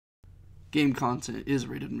Game content is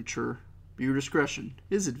rated mature. Viewer discretion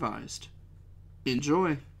is advised.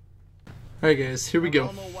 Enjoy. Alright guys, here we go. We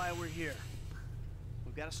all know why we're here.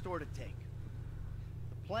 We've got a store to take.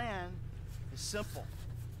 The plan is simple,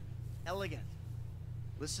 elegant.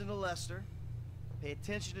 Listen to Lester, pay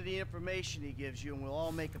attention to the information he gives you, and we'll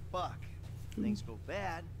all make a buck. If things go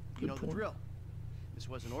bad, you know the drill. This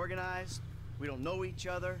wasn't organized. We don't know each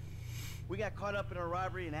other. We got caught up in a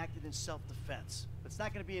robbery and acted in self-defense. But it's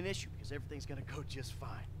not going to be an issue because everything's going to go just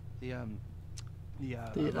fine. The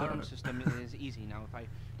alarm system is easy. Now, if I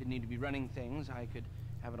didn't need to be running things, I could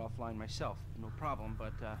have it offline myself. No problem,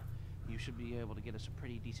 but you should be able to get us a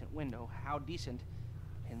pretty decent window. How decent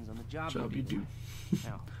depends on the job you do.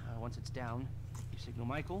 Now, once it's down, you signal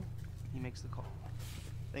Michael. He makes the call.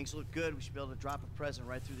 Things look good. We should be able to drop a present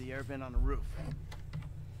right through the air vent on the roof.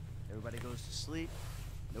 Everybody goes to sleep.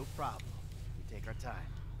 No problem. We take our time.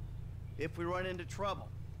 If we run into trouble,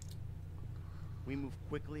 we move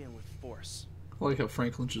quickly and with force. I like how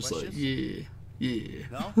Franklin's just Questions? like, yeah.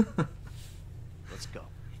 No? Let's go.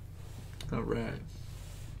 Alright.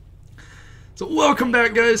 So welcome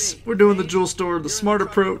back, guys. We're doing the jewel store, the smart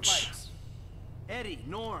approach. Eddie,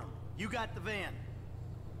 Norm, you got the van.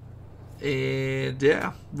 And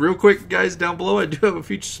yeah, real quick, guys, down below, I do have a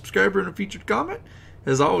featured subscriber and a featured comment.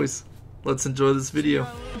 As always, let's enjoy this video.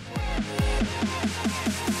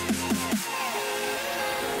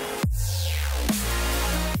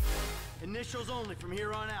 Initials only from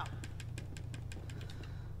here on out.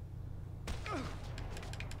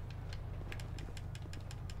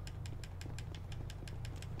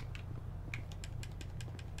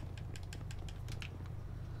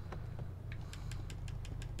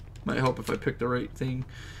 Might help if I pick the right thing.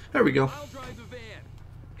 There we go. I'll drive the van.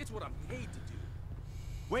 It's what I'm paid to do.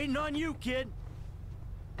 Waiting on you, kid.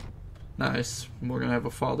 Nice. We're gonna have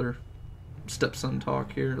a father stepson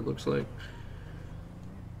talk here, it looks like.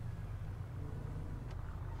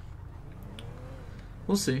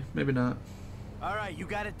 We'll see. Maybe not. All right, you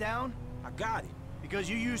got it down? I got it. Because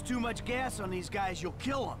you use too much gas on these guys, you'll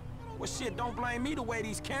kill them. Well, shit, don't blame me the way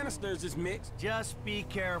these canisters is mixed. Just be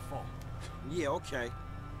careful. Yeah, okay.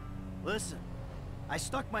 Listen, I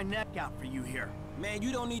stuck my neck out for you here. Man,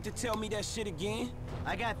 you don't need to tell me that shit again.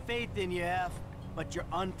 I got faith in you, F, but you're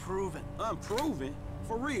unproven. Unproven?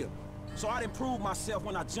 For real. So I didn't prove myself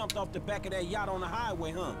when I jumped off the back of that yacht on the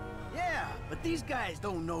highway, huh? Yeah, but these guys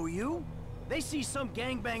don't know you. They see some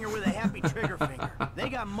gangbanger with a happy trigger finger. They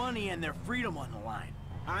got money and their freedom on the line.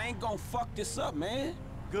 I ain't gonna fuck this up, man.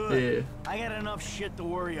 Good. Yeah. I got enough shit to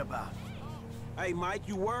worry about. Hey, Mike,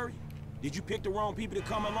 you worried? Did you pick the wrong people to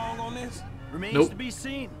come along on this? Remains to be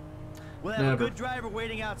seen. We'll have a good driver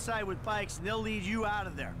waiting outside with bikes, and they'll lead you out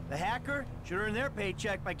of there. The hacker should earn their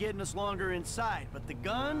paycheck by getting us longer inside, but the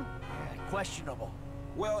gun, questionable.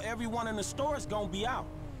 Well, everyone in the store is gonna be out.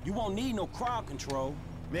 You won't need no crowd control.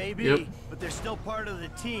 Maybe, but they're still part of the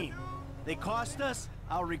team. They cost us,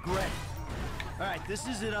 I'll regret it. All right, this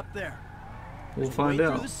is it up there. We'll find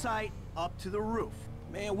out. Through the site, up to the roof.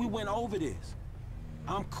 Man, we went over this.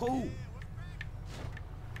 I'm cool.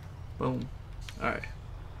 Boom. Alright.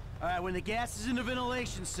 Alright, when the gas is in the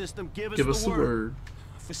ventilation system, give us the word.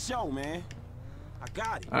 For sure, man. I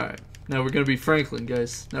got it. Alright. Now we're gonna be Franklin,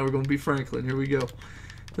 guys. Now we're gonna be Franklin. Here we go.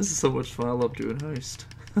 This is so much fun. I love doing heist.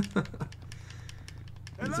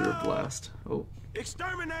 Is there a blast? Oh.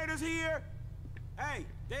 Exterminators here! Hey,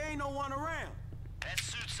 there ain't no one around. That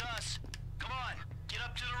suits us. Come on, get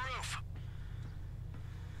up to the roof.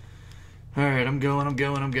 Alright, I'm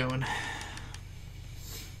going.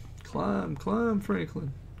 Climb,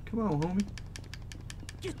 Franklin. Come on, homie.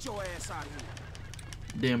 Get your ass out of here.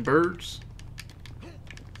 Damn birds.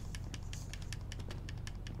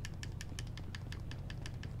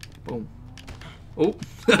 Boom. Oh,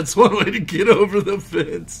 that's one way to get over the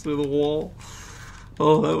fence or the wall.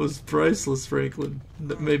 Oh, that was priceless, Franklin.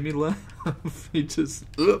 That made me laugh. He just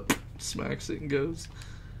smacks it and goes.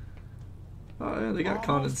 Oh yeah, they got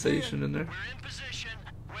condensation in there. We're in position,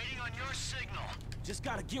 waiting on your signal. Just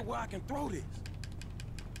gotta get where I can throw this.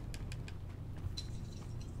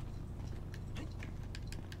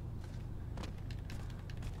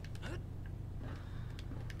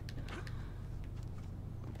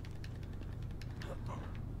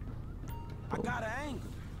 I got an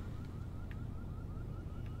angle.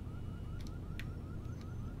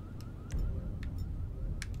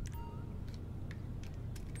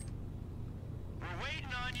 We're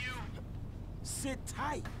waiting on you. Sit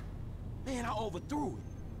tight. Man, I overthrew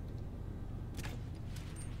it.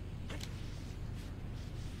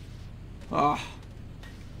 Ah.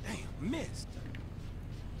 Damn, missed.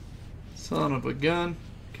 Son of a gun.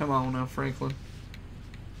 Come on now, Franklin.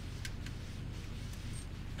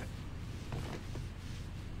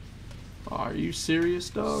 Are you serious,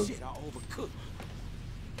 dog? Shit, I overcooked.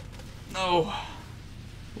 No.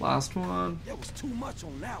 Last one. There was too much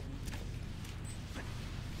on that one.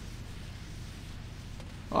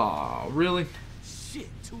 Aw, really? Shit,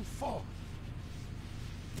 too far.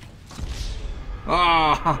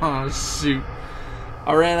 Ah, shoot.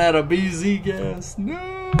 I ran out of BZ gas.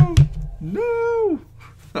 No. No.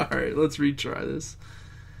 Alright, let's retry this.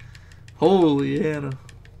 Holy Hannah.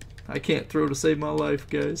 I can't throw to save my life,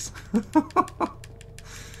 guys.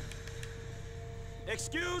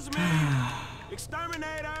 Excuse me,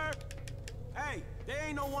 exterminator. Hey, there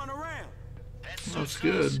ain't no one around. That's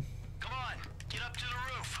good. Come on, get up to the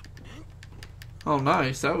roof. Oh,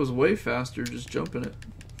 nice. That was way faster just jumping it.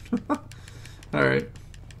 Alright.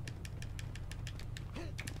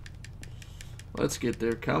 Let's get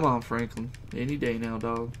there. Come on, Franklin. Any day now,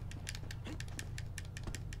 dog.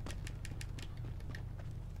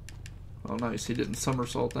 Oh, nice. He didn't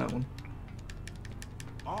somersault that one.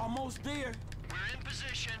 Almost there. We're in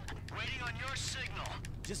position, waiting on your signal.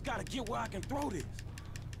 Just gotta get where I can throw this.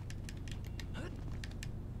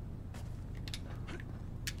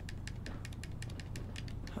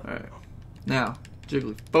 Alright. Now,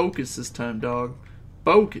 Jiggly, focus this time, dog.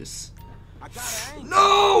 Focus. I got an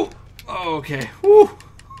No! Oh, okay. Woo!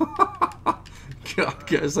 God,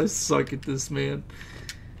 guys, I suck at this, man.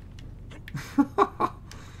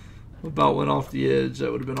 About went off the edge.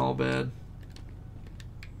 That would have been all bad.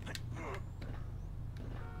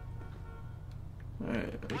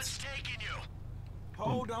 Alright, What's taking you?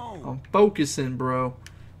 Hold on. I'm focusing, bro.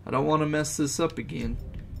 I don't want to mess this up again.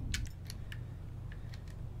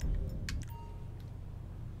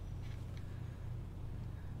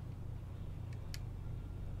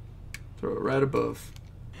 Throw it right above.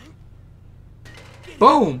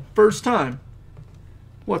 Boom! First time.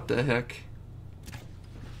 What the heck?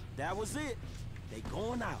 That was it. They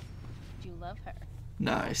going out. Do you love her?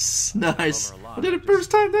 Nice. Nice. I did it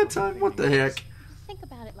first time that time. What the heck? Think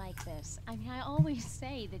about it like this. I mean, I always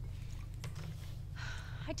say that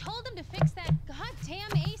I told them to fix that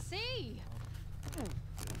goddamn AC.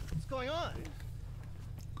 What's going on?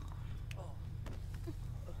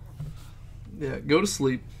 Yeah, go to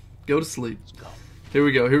sleep. Go to sleep. Here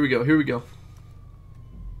we go. Here we go. Here we go.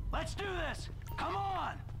 Let's do this! Come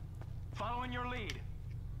on! Following your lead.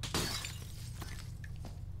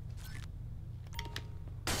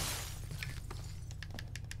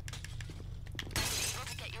 Able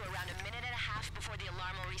to get you around a minute and a half before the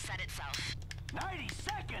alarm will reset itself. 90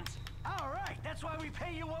 seconds? Alright, that's why we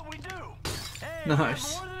pay you what we do. Hey, Nice.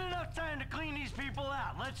 we have more than enough time to clean these people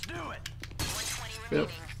out. Let's do it. 120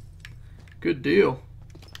 remaining. Good deal.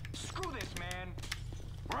 Screw this, man.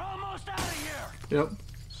 We're almost out of here. Yep.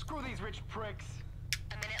 Screw these rich pricks.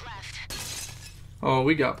 A minute left. Oh,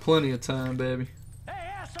 we got plenty of time, baby. Hey,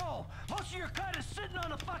 asshole! Most of your cut is sitting on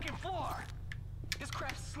the fucking floor. This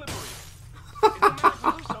crap's slippery. It don't matter if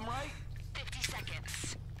we lose some, right? 50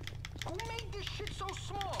 seconds. Who made this shit so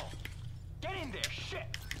small? Get in there,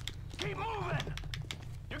 shit. Keep moving.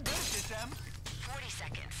 You're good at this, Em. 40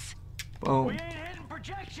 seconds. We Boom. ain't hitting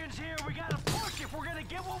projections here. We gotta push if we're gonna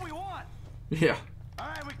get what we want. Yeah. All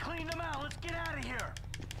right, we cleaned them out. Let's get out of here.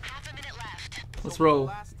 Half a minute left. Let's roll.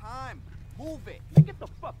 Last time. Move it. Get the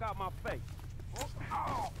fuck out my face.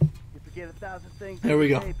 You forget 1,000 things. There we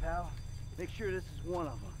go. Hey, pal. Make sure this is one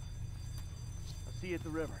of them. I'll see you at the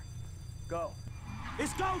river. Go.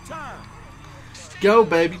 It's go time. Go,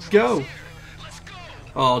 baby, go.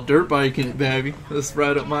 Oh, dirt biking it, baby. That's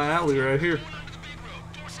right up my alley right here.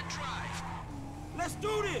 Let's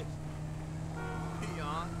do this.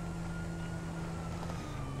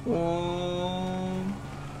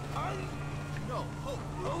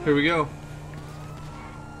 Here we go.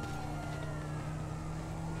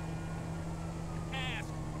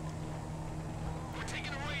 We're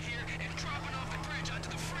taking a right here and dropping off the bridge onto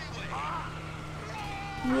the freeway.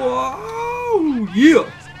 Whoa! Yeah!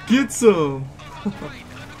 Get some! Right, under the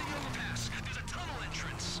overpass. There's a tunnel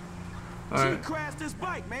entrance. She Alright. crashed this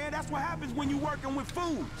bike, man. That's what happens when you working with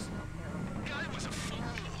fools. Guy was a fool.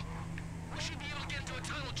 We should be able to get into a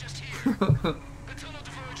tunnel just here. The tunnel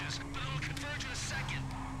diverges, but it'll converge in a second.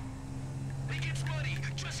 It gets muddy.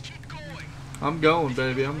 Just keep going. I'm going,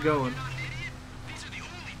 baby. I'm going. You're not an idiot. These are the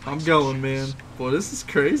only I'm bikes going, that man. choose. Boy, this is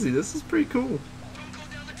crazy. This is pretty cool. Don't go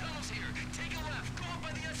down the tunnels here. Take a left. Go up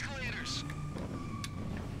by the escalators.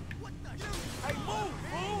 What the? Hey, move,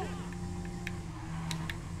 fool.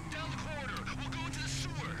 Down the corridor. We'll go into the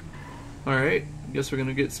sewer. Alright. I guess we're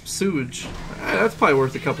gonna get some sewage. That's probably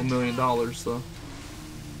worth a couple $1 million, though. Rear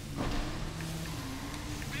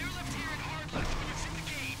left here and hard left when you see the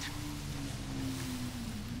gate.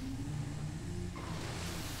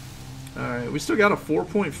 Alright, We still got a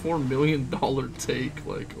 $4.4 million take.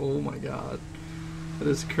 Like, oh my god. That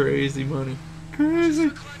is crazy money.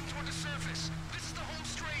 Crazy.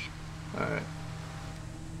 Alright.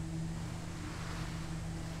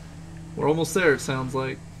 We're almost there, it sounds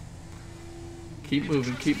like. Keep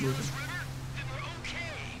moving, keep moving.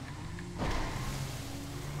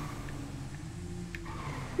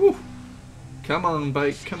 Woo! Come on,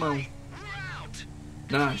 bike, come on.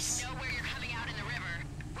 Nice.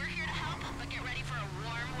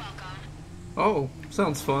 Oh,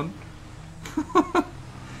 sounds fun.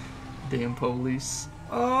 Damn police.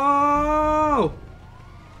 Oh!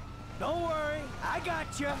 Don't worry, I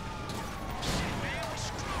got you.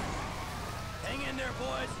 Hang in there,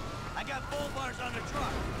 boys. I got bull bars on the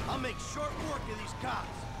truck. I'll make short work of these cops.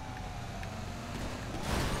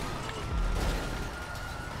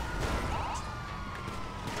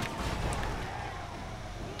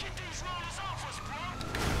 Get these rollers off us, bro.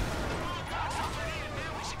 Cops are fading,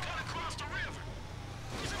 man. We should cut across the river.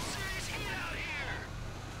 There's some serious heat out here.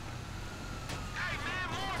 Hey, man,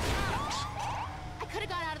 more cops. I could have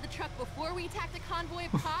got out of the truck before we attacked a convoy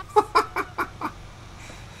of cops.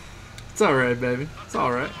 It's alright, baby. It's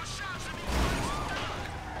alright.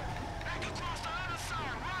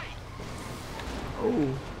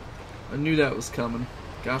 Oh, I knew that was coming.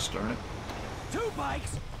 Gosh darn it. 2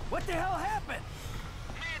 bikes? What the hell happened?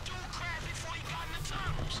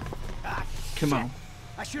 Ah, come on.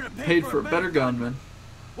 I should have paid for a better gunman.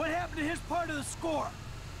 What happened to his part of the score?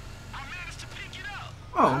 I managed to pick it up.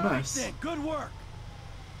 Oh, all nice. Right, then. Good work.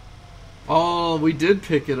 Oh, we did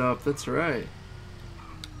pick it up. That's right.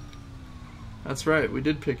 That's right. We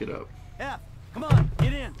did pick it up. F, come on,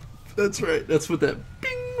 get in. That's right. That's what that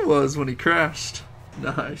bing was when he crashed.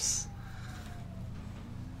 Nice.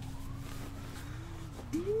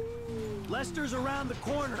 Lester's around the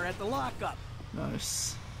corner at the lockup.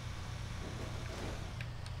 Nice.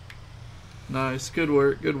 Nice. Good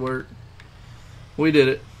work. Good work. We did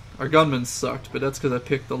it. Our gunman sucked, but that's because I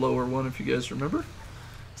picked the lower one, if you guys remember.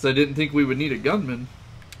 Because I didn't think we would need a gunman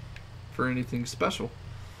for anything special.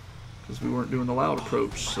 Because we weren't doing the loud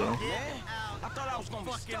approach, so. Yeah? I thought I was going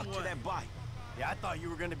to be stuck to that bike. Yeah, I thought you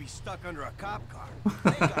were going to be stuck under a cop car.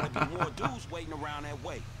 There got to be more dudes waiting around that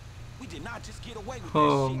way. We did not just get away with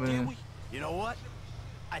Oh, that shit, man. did we? You know what?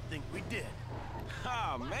 I think we did.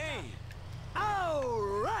 Oh, man. All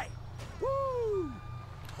right. Woo!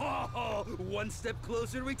 Oh, one step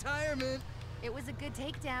closer to retirement. It was a good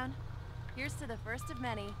takedown. Here's to the first of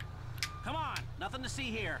many. Come on, nothing to see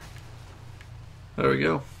here. There we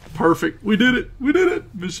go. Perfect. We did it. We did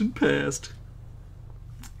it. Mission passed.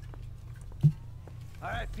 All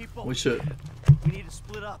right, people. We should. We need to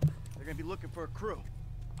split up. They're going to be looking for a crew.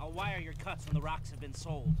 I'll wire your cuts when the rocks have been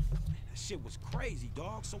sold. That shit was crazy,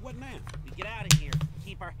 dog. So what now? We get out of here.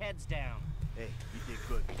 Keep our heads down. Hey, you did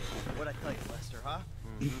good. What'd I tell you, Lester, huh?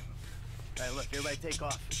 All right, look, everybody take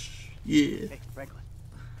off. Yeah. Hey, Franklin.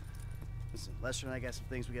 Listen, Lester and I got some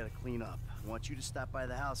things we got to clean up. I want you to stop by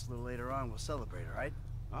the house a little later on. We'll celebrate, all right?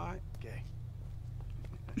 All right. Okay.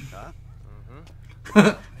 Huh?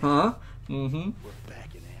 Huh? Mm-hmm. We're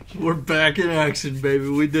back in action. We're back in action, baby.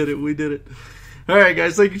 We did it. We did it. All right,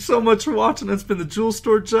 guys. Thank you so much for watching. That's been the Jewel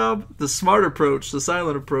Store Job, the smart approach, the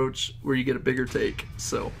silent approach, where you get a bigger take.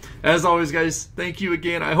 So, as always, guys, thank you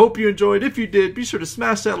again. I hope you enjoyed. If you did, be sure to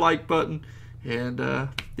smash that like button. And,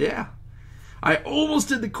 yeah. I almost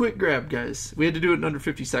did the quick grab, guys. We had to do it in under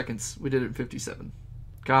 50 seconds. We did it in 57.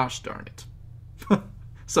 Gosh darn it.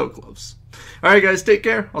 So close. All right, guys. Take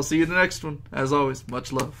care. I'll see you in the next one. As always,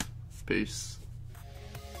 much love. Peace.